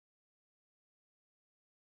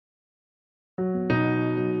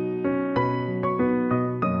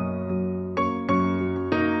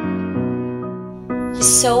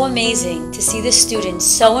is so amazing to see the students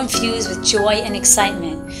so infused with joy and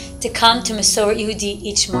excitement to come to Masoret Yehudit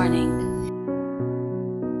each morning.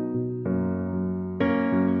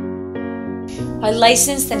 Our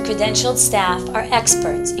licensed and credentialed staff are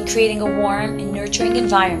experts in creating a warm and nurturing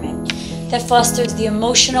environment that fosters the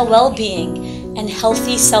emotional well-being and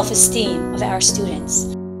healthy self-esteem of our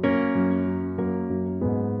students.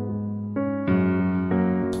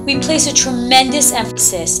 We place a tremendous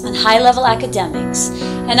emphasis on high-level academics,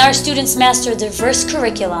 and our students master a diverse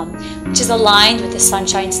curriculum which is aligned with the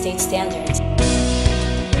Sunshine State standards.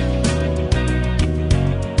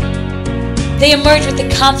 They emerge with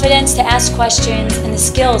the confidence to ask questions and the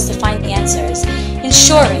skills to find the answers,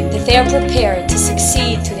 ensuring that they are prepared to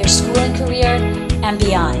succeed through their school and career and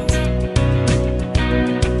beyond.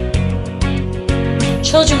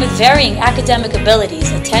 Children with varying academic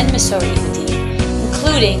abilities attend Masoret Yehudit,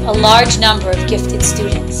 including a large number of gifted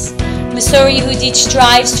students. Masoret Yehudit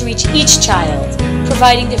strives to reach each child,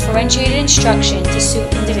 providing differentiated instruction to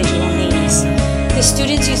suit individual needs. The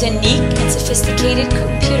students use a unique and sophisticated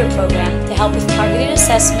computer program to help with targeted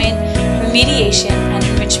assessment, remediation, and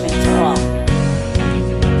enrichment for all.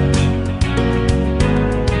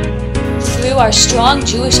 Through our strong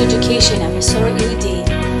Jewish education at Masoret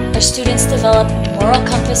Yehudit, our students develop a moral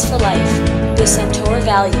compass for life based on Torah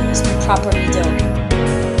values and proper midot.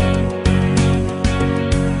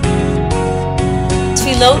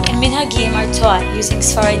 Tefillot and minhagim are taught using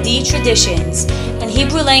Sephardi traditions, and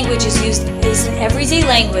Hebrew language is used as an everyday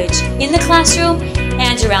language in the classroom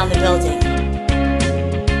and around the building.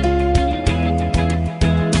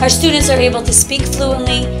 Our students are able to speak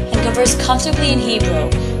fluently and converse comfortably in Hebrew,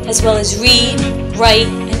 as well as read, write,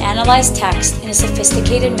 and analyze text in a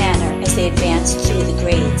sophisticated manner as they advance through the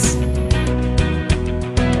grades.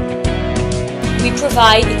 We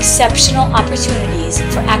provide exceptional opportunities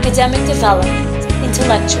for academic development,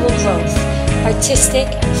 intellectual growth, artistic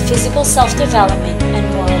and physical self-development,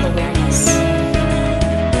 and moral awareness.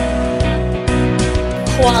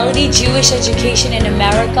 Quality Jewish education in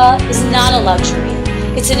America is not a luxury,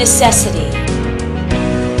 it's a necessity.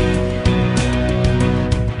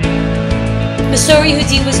 Masoret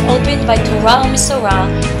Yehudit was opened by Torah U'Mesorah,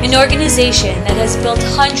 an organization that has built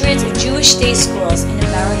hundreds of Jewish day schools in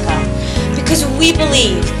America, because we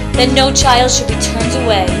believe that no child should be turned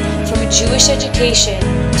away from a Jewish education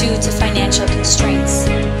due to financial constraints.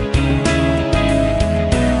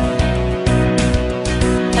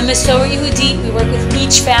 At Masoret Yehudit, we work with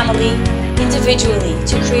each family individually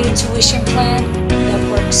to create a tuition plan that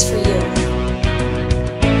works for you.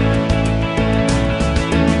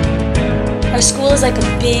 Our school is like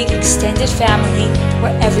a big extended family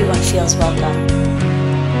where everyone feels welcome.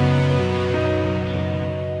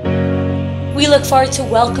 We look forward to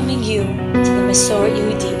welcoming you to the Masoret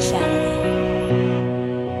Yehudit